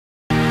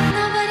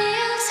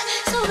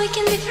we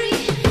can be free.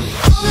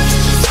 All the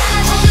things I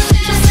said, all the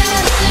things I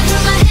said, running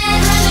through my head,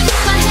 running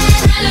through my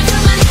head, running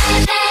through my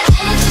head.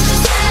 All the things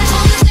I said,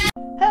 all the things.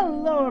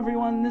 Hello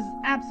everyone, this is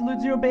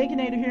Absolutezero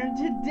Baconator here, and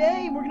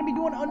today we're going to be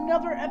doing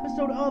another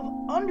episode of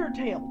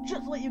Undertale.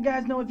 Just to let you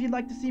guys know, if you'd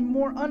like to see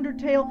more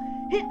Undertale,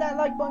 hit that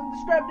like button,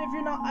 subscribe if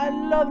you're not. I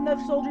love enough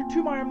soldier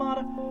to my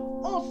armada.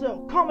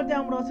 Also, comment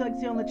down what else you'd like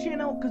to see on the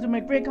channel, because we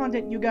make great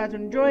content you guys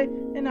would enjoy,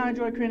 and I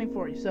enjoy creating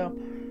for you. So,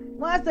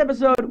 last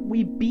episode,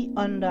 we beat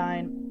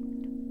Undyne,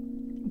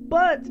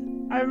 but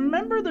I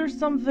remember there's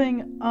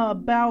something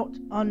about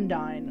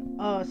Undyne,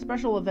 a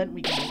special event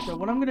we can do. So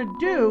what I'm going to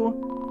do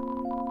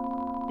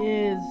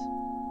is,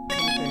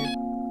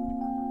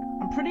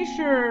 I'm pretty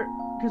sure,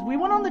 because we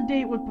went on the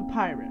date with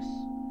Papyrus,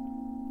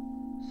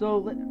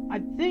 so I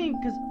think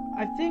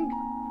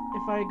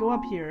if I go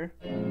up here,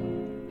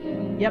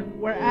 yep,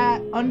 we're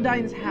at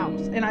Undyne's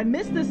house, and I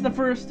missed this the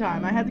first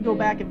time. I had to go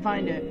back and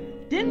find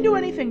it. Didn't do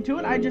anything to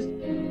it, I just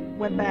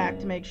went back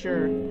to make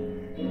sure.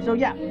 So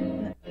yeah.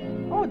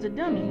 Oh, it's a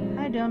dummy.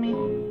 Hi, dummy.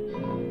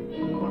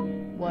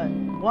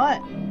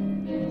 What?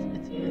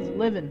 It's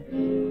living.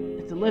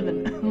 It's a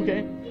living.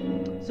 Okay.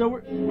 So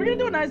we're gonna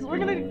do it nice. We're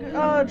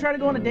gonna try to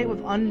go on a date with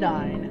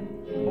Undyne,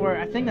 or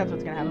I think that's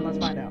what's gonna happen. Let's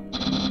find out.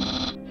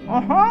 Oh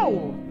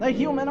ho! The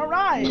human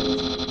arrives.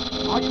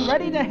 Are you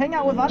ready to hang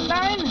out with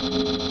Undyne?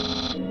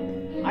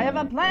 I have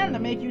a plan to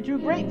make you two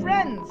great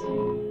friends.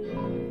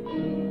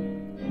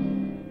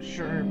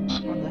 Sure.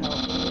 What the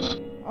hell?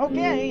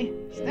 Okay.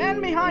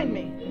 Stand behind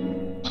me.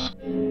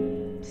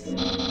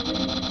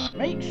 Psst.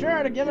 Make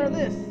sure to give her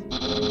this.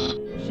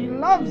 She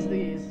loves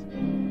these.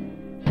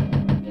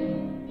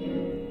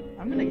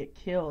 I'm gonna get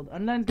killed.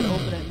 Undyne's gonna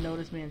open it and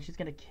notice me, and she's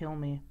gonna kill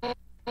me.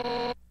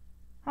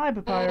 Hi,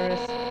 Papyrus.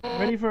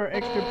 Ready for our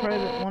extra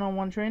private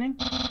one-on-one training?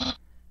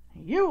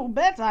 You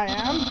bet I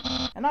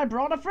am! And I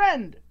brought a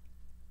friend!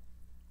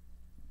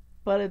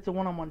 But it's a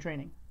one-on-one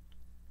training.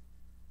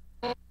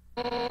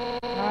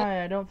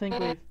 Hi, I don't think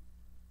we've...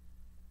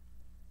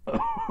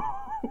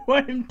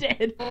 I'm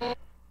dead!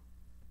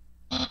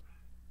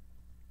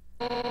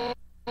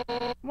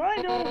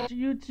 Why don't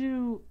you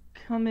two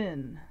come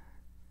in?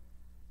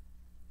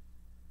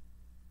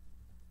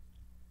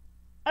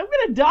 I'm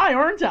gonna die,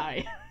 aren't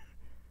I?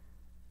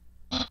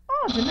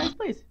 Oh, it's a nice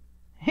place.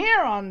 Here,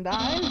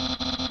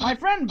 Undyne! My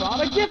friend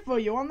brought a gift for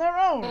you on their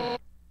own!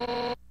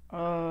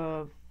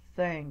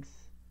 Thanks.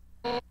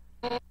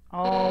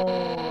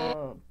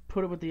 I'll,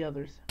 put it with the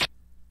others.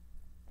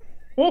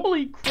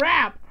 Holy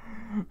crap!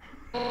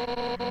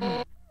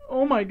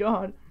 Oh my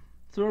god.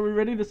 So are we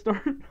ready to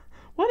start?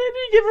 Why did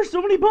he give her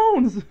so many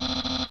bones?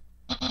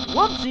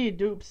 Whoopsie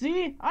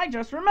doopsie, I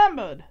just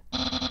remembered.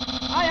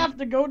 I have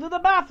to go to the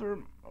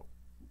bathroom.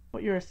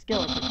 But you're a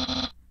skeleton.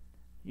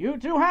 You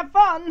two have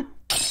fun!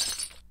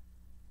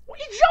 Well,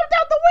 you jumped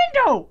out the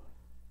window!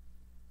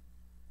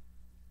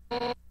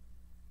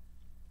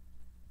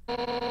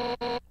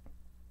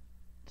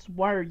 So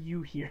why are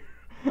you here?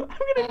 I'm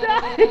gonna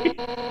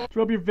die!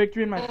 Rub your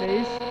victory in my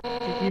face?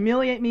 To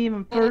humiliate me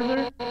even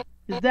further?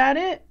 Is that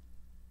it?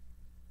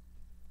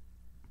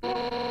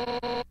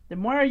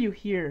 Then why are you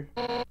here?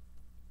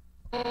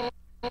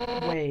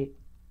 Wait,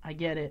 I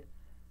get it.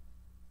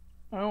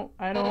 I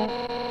don't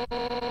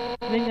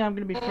think I'm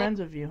gonna be friends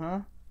with you,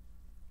 huh?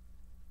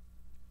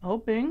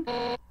 Hoping.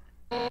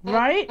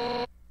 Right?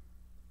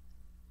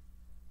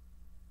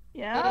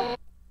 Yeah?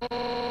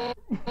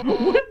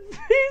 What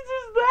face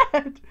is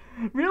that?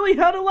 Really,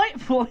 how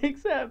delightful,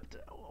 except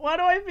why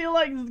do I feel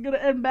like this is gonna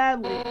end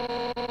badly?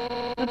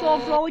 That's all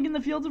frolic in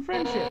the fields of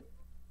friendship.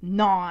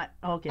 Not.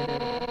 Okay, there we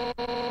go.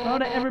 Why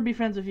would I ever be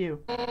friends with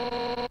you?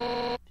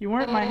 If you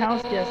weren't my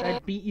house guest,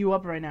 I'd beat you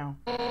up right now.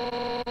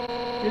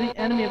 You're the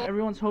enemy of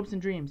everyone's hopes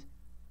and dreams.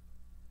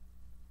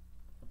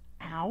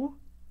 Ow.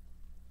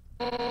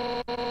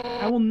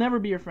 I will never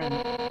be your friend.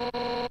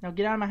 Now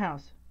get out of my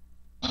house.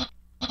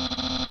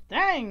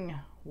 Dang!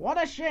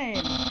 What a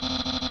shame!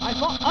 I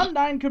thought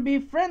Undyne could be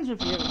friends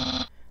with you.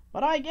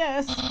 But I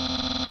guess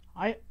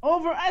I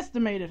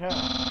overestimated her.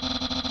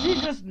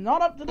 She's just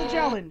not up to the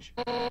challenge.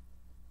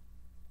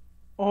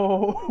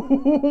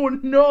 Oh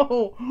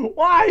no!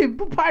 Why?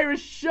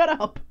 Papyrus, shut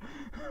up!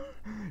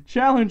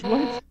 Challenge,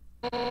 what?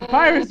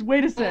 Papyrus,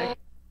 wait a sec.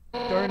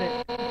 Darn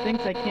it. He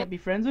thinks I can't be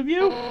friends with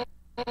you?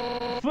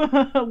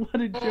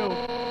 What a joke.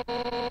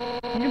 I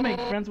can make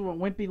friends with a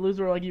wimpy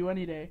loser like you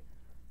any day.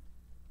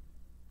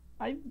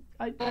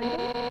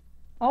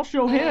 I'll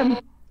show him.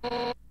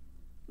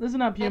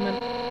 Listen up, human.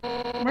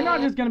 We're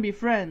not just gonna be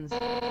friends.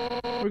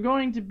 We're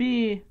going to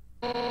be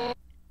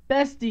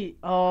bestie.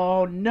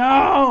 Oh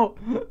no!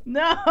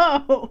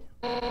 No!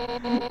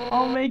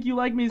 I'll make you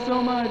like me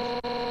so much.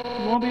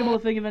 You won't be able to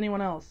think of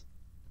anyone else.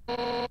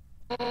 It's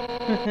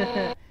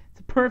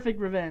a perfect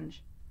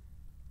revenge.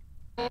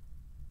 This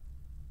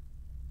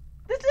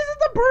isn't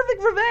the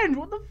perfect revenge!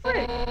 What the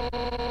frick?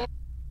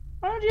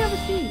 Why don't you have a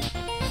seat?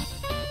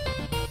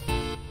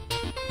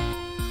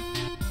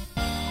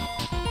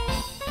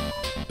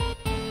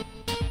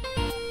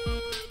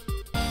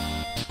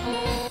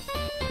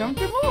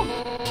 Comfortable?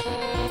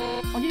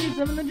 I'll give you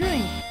something to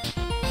drink.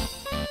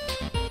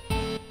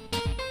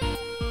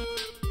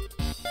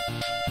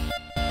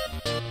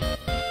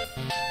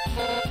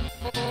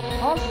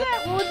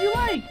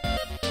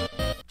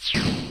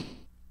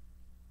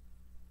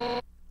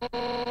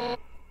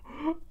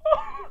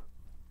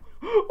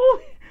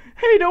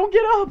 don't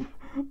get up!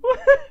 You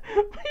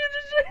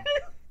just...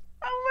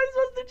 How am I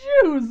supposed to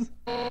choose?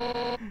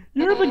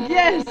 You're the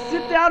guest!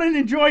 Sit down and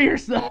enjoy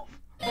yourself!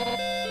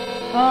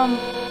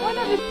 Why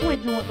not just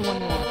point to what the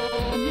one you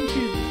want? You can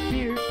choose the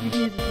spear, you can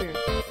use the spear.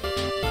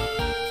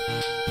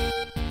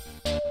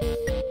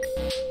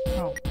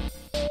 Oh.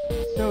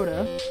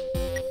 Soda.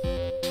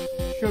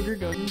 Sugar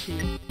goes in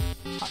tea.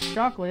 Hot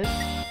chocolate.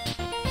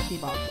 Tea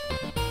box.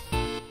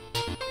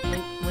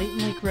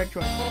 Blatantly correct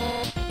choice.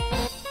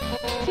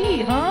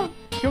 Tea, huh?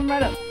 Come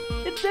right up.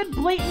 It said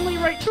blatantly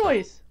right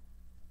choice.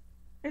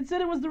 It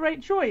said it was the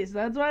right choice.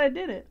 That's why I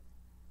did it.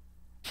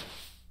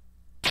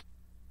 To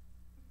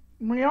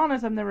be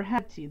honest, I've never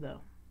had tea,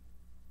 though.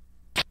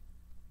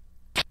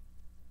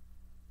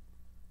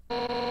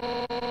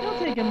 It'll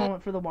take a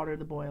moment for the water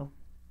to boil.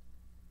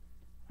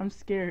 I'm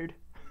scared.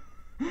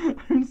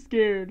 I'm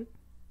scared.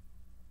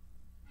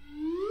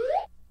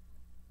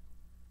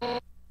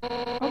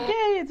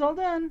 Okay, it's all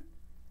done.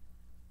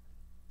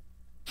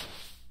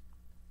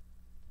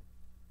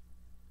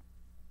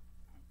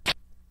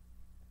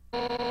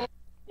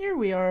 Here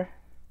we are.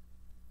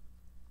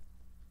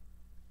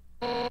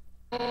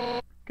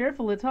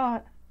 Careful, it's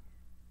hot.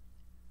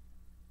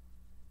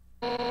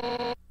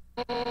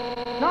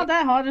 Not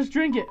that hot, just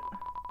drink it.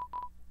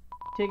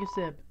 Take a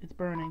sip, it's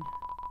burning.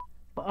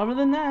 But other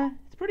than that,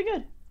 it's pretty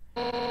good.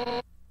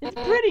 It's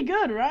pretty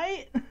good,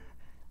 right?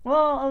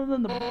 Well, other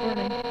than the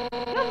burning.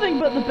 Nothing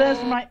but the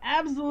best for my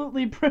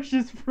absolutely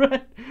precious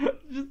friend.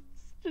 Just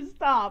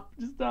stop.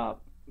 Just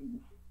stop.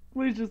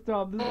 Please just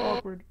stop. This is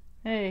awkward.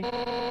 Hey.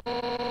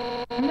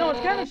 No, it's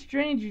kind of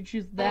strange you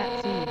choose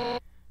that tea.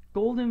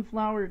 Golden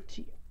flower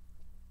tea.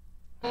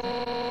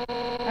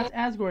 That's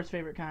Asgore's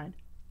favorite kind.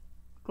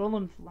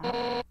 Golden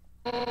flower.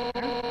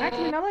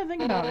 Actually, now that I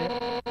think about it,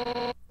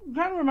 you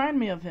kind of remind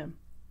me of him.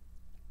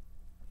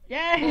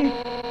 Yay!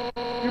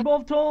 You're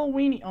both total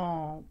weenie.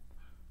 Oh.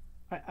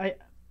 I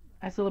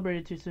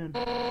celebrated too soon.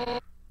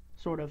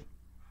 Sort of.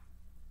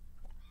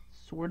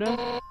 Sort of?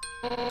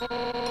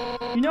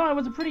 You know, I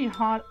was a pretty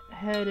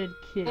hot-headed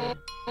kid.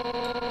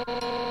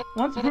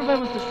 Once to prove I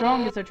was the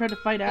strongest, I tried to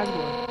fight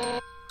Asgore.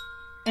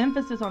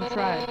 Emphasis on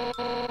tried.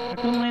 I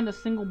couldn't land a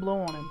single blow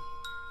on him.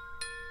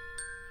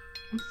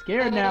 I'm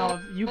scared now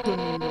if you couldn't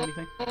even do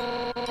anything.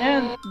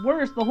 And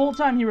worse, the whole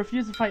time he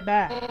refused to fight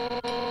back.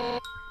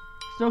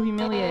 So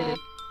humiliated.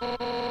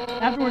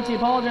 Afterwards, he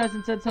apologized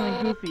and said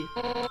something goofy.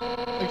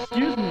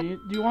 Excuse me,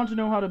 do you want to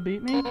know how to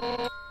beat me?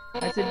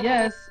 I said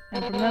yes,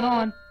 and from then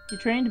on, he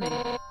trained me.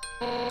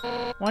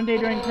 One day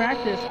during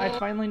practice, I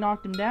finally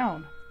knocked him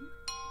down.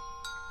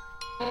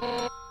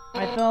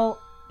 I felt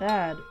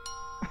bad.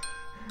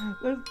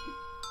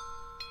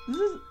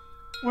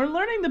 We're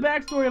learning the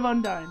backstory of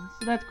Undyne,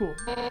 so that's cool.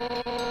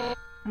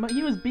 But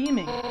he was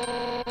beaming.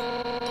 I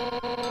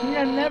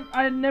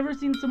had never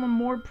seen someone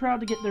more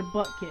proud to get their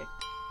butt kicked.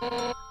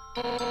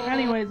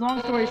 Anyways,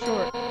 long story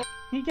short,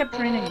 he kept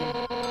training me.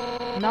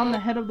 And I'm the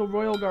head of the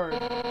Royal Guard.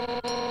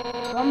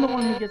 So I'm the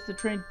one who gets to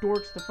train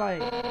dorks to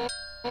fight.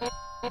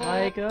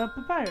 Like,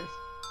 Papyrus.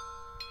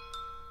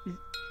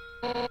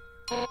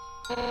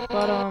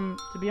 But,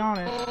 to be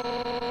honest,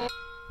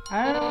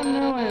 I don't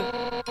know if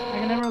I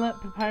can ever let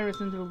Papyrus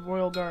into the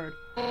Royal Guard.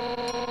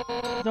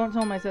 Don't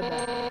tell him I said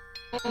that.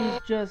 He's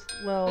just,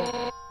 well...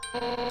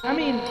 I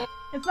mean,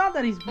 it's not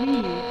that he's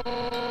weak.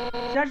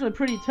 He's actually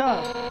pretty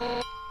tough.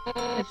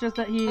 It's just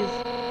that he's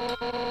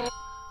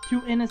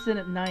too innocent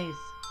and nice.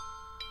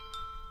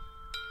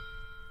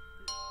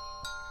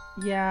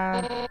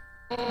 Yeah.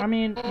 I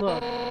mean,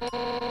 look.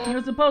 He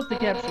was supposed to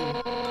capture you.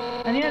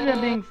 And he ended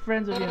up being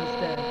friends with you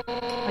instead.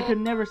 I could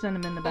never send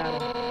him into battle.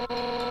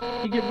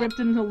 He'd get ripped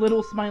into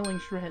little smiling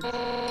shreds.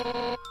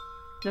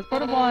 That's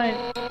part of why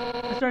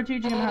I started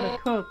teaching him how to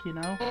cook, you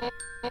know?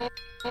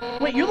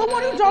 Wait, you're the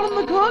one who taught him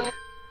to cook?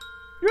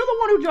 You're the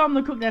one who taught him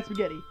to cook that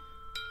spaghetti.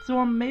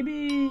 So,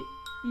 maybe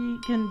he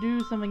can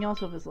do something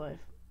else with his life.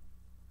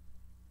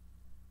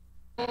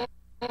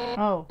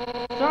 Oh,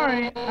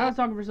 sorry, I was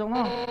talking for so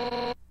long.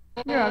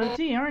 You're out of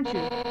tea, aren't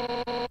you?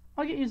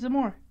 I'll get you some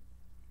more.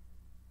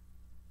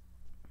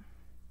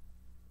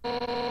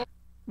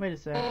 Wait a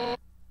sec.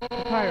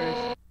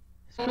 Papyrus.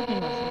 His cooking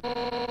lesson.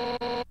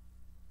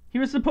 He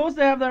was supposed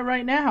to have that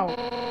right now.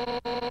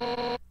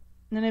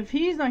 And if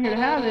he's not here to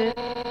have it,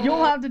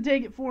 you'll have to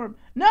take it for him.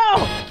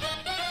 No!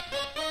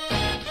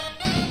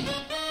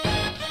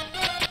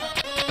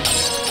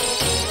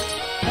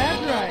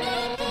 That's right.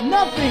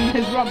 Nothing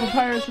has brought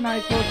Papyrus and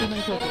I closer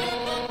than cooking.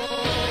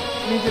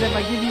 It means that if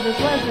I give you this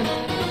lesson,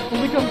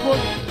 we'll become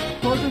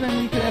closer than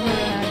we could ever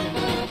imagine.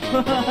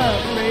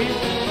 Afraid?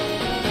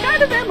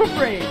 Kind of am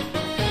afraid. We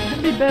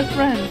could be best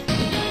friends.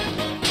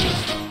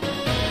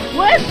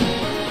 What?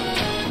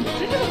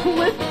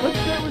 Let's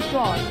start with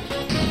sauce.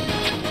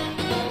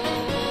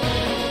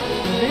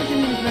 Envision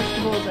these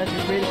vegetables as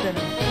your greatest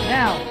enemy.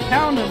 Now,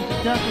 pound them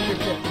to dust with your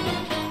fist.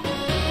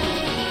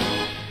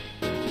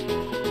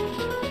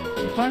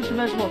 You punch the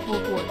vegetable at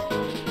full force.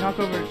 Knock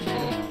over a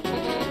tomato.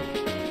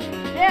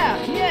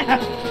 Yeah!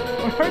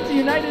 Our hearts are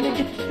united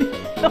against these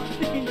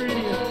healthy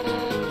ingredients.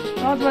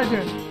 Now it's my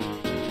turn.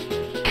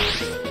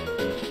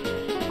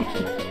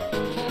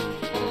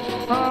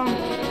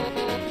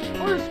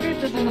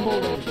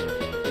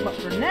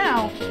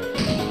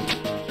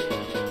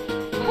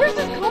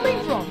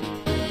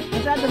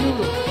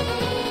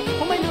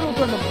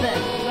 are the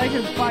best. I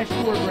can buy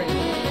 4 grades.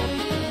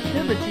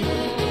 They're the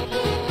cheapest.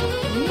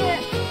 Yeah.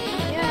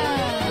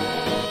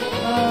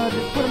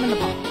 Just put them in the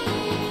box.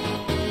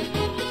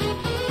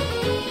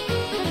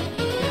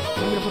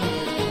 I'm gonna put them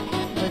here.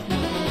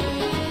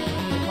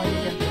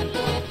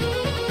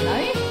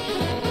 Nice.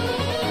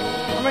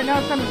 All right, now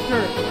it's time to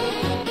stir.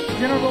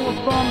 General rule of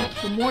thumb: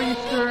 the more you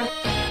stir,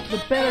 the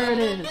better it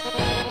is.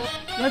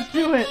 Let's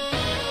do it.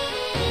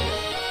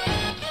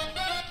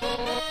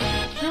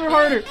 Stir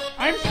harder.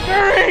 I'm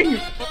stirring!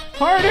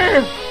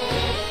 Harder!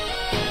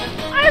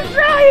 I'm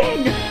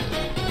trying!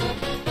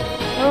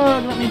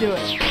 Oh, let me do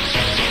it.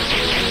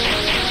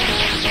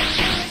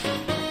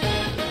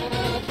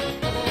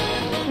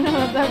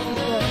 That's the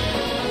step.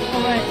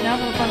 Alright, now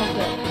for the final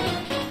step.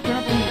 Turn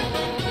up the heat.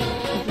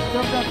 It's a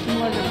soaked up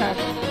simulator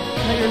passion.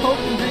 Let your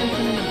hopes and dreams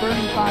turn into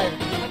burning fire.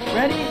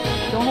 Ready?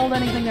 Don't hold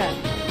anything back.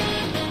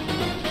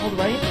 Hold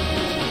right.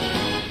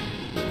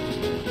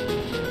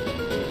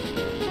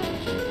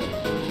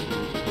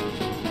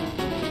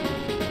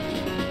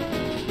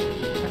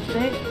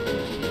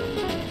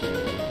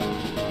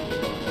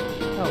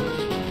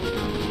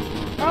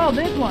 Oh,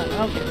 this one.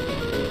 Okay.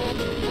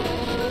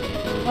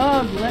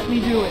 Ugh, let me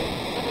do it.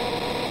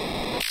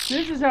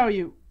 This is how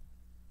you...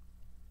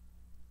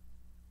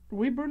 Did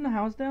we burn the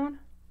house down?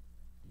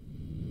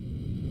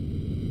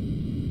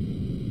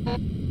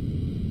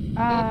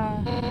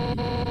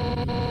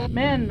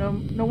 Man,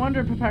 no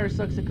wonder Papyrus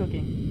sucks at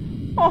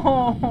cooking.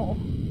 Oh,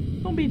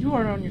 don't be too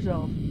hard on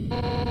yourself. So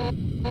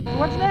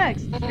what's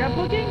next?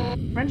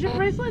 Scrapbooking? Friendship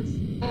bracelets?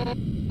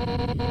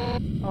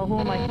 Oh, who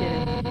am I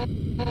kidding?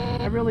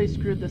 I really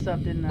screwed this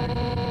up, didn't I?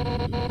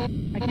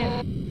 I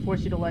can't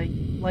force you to like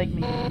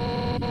me.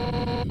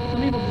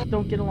 Some people just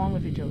don't get along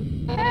with each other.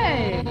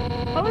 Hey!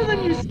 Other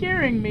than you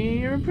scaring me,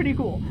 you're pretty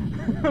cool.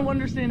 I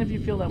understand if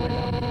you feel that way,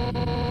 though.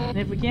 And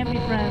if we can't be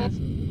friends,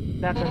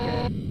 that's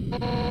okay.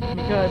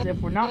 Because if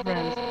we're not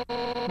friends,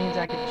 it means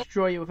I can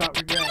destroy you without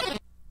regret.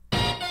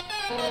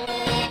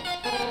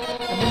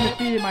 I've been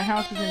defeated, my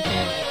house is in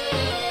shambles.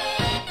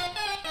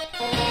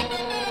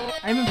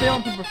 I even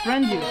failed to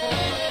befriend you.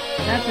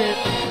 That's it.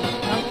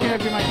 I don't care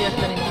if you're my guest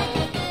anymore.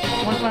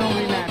 One final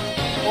rematch.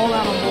 All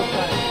out on both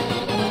sides.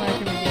 The only way I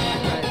can regain my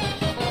pride.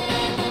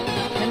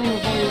 Hit me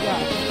with all you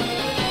got.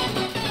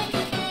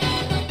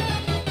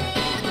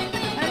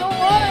 I don't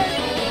want it!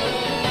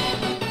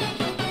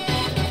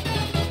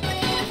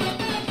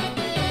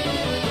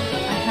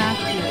 I have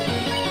to.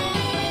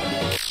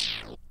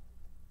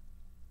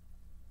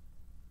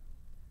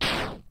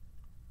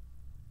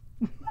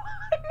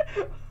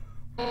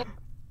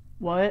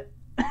 What?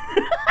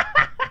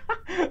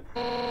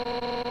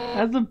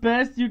 That's the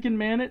best you can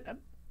manage.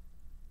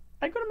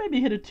 I could have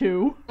maybe hit a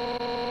 2.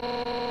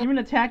 Even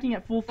attacking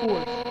at full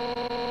force.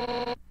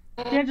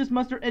 You can't just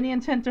muster any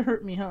intent to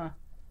hurt me, huh?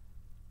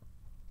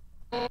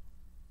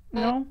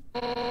 No?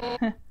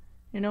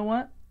 You know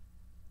what?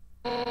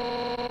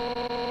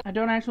 I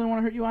don't actually want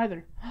to hurt you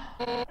either.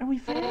 Are we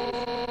friends?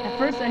 At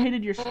first I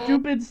hated your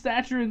stupid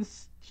Saturn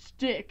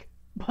stick.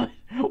 But,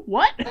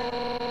 what?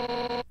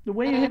 The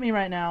way you hit me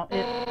right now,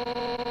 it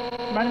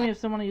reminded me of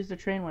someone I used to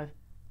train with.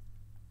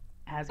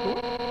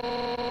 Asgore?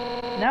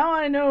 Now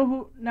I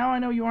know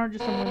you aren't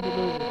just some wimpy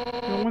loser.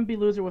 You're a wimpy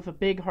loser with a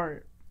big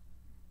heart.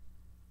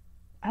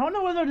 I don't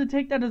know whether to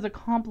take that as a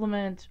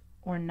compliment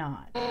or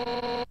not.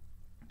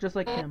 Just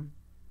like him.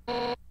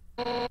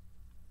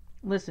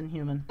 Listen,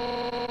 human.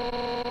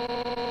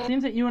 It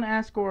seems that you and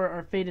Asgore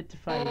are fated to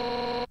fight.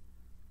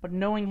 But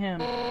knowing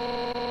him,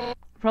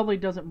 probably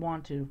doesn't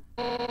want to.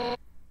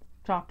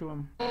 Talk to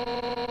him.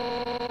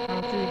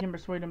 I'm sure you can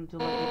persuade him to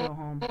let you go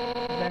home.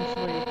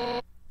 Eventually,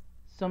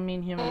 some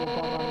mean human will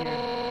fall down here,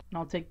 and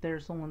I'll take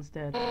their soul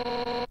instead.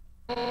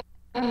 That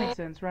makes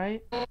sense,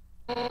 right?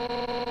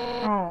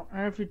 Oh,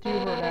 and if you do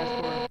hurt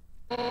Asgore,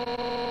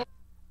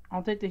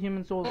 I'll take the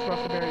human soul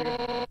across the barrier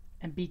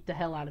and beat the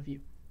hell out of you.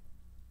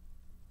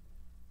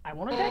 I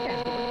won't attack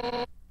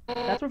Asgore.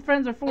 That's what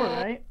friends are for,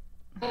 right?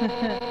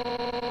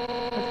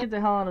 Let's get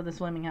the hell out of this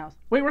flaming house.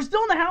 Wait, we're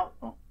still in the house?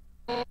 Oh.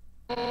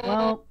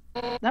 Well,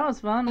 that was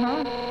fun,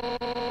 huh?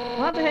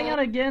 We'll have to hang out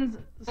again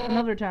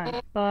another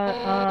time, but,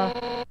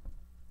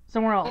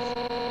 somewhere else.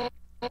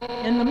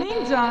 In the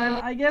meantime,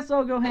 I guess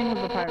I'll go hang with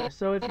Papyrus,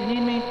 so if you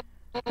need me,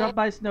 drop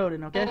by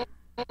Snowden, okay?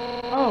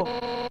 Oh,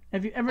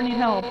 if you ever need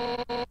help,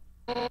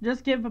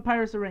 just give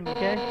Papyrus a ring,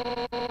 okay?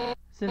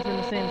 Since we're in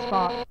the same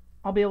spot,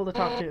 I'll be able to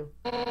talk too.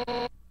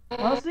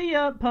 Well, see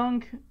ya,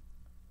 punk.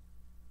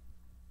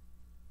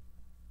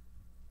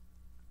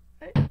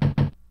 Hey.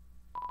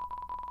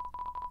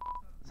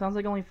 Sounds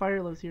like only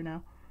fire lives here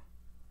now.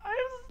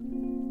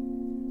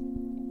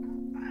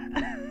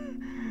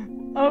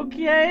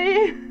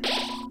 Okay.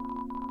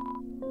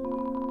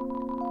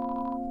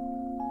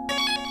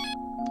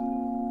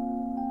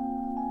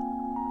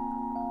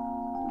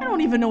 I don't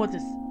even know what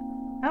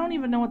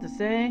to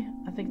say.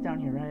 I think it's down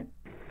here, right?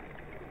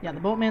 Yeah, the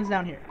boatman's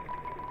down here.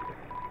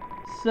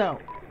 So,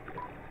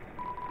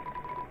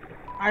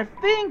 I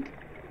think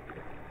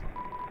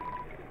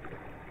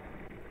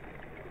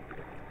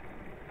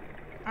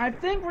I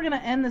think we're gonna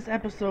end this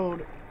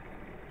episode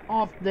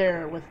off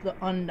there with the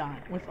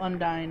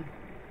Undyne,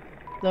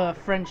 the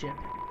friendship.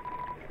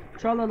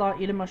 Tra-la-la,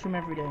 eat a mushroom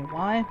every day.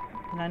 Why?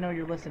 And I know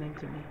you're listening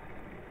to me.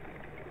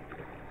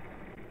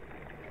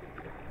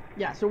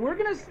 Yeah, so we're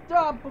gonna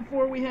stop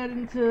before we head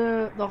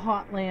into the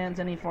Hotlands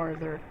any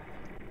farther.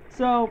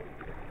 So,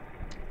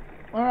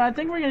 I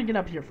think we're gonna get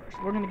up here first.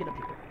 We're gonna get up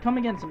here. Come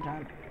again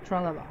sometime.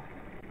 Tra-la-la.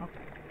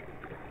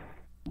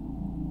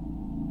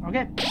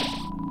 Okay.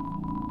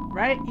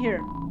 Right here.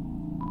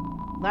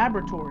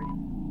 Laboratory.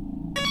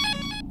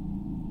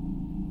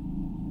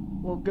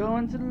 We'll go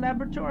into the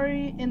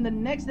laboratory in the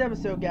next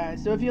episode,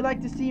 guys. So if you'd like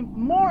to see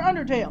more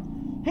Undertale,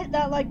 hit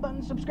that like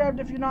button, subscribe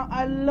if you're not.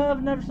 I love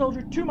another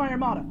soldier to my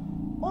armada.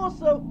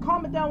 Also,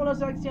 comment down what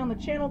else you'd like to see on the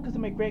channel, because I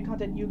make great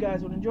content you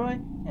guys would enjoy,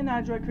 and I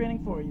enjoy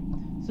creating for you.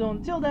 So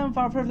until then,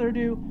 without further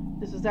ado,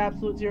 this is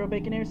Absolutezero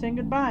Baconator saying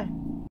goodbye.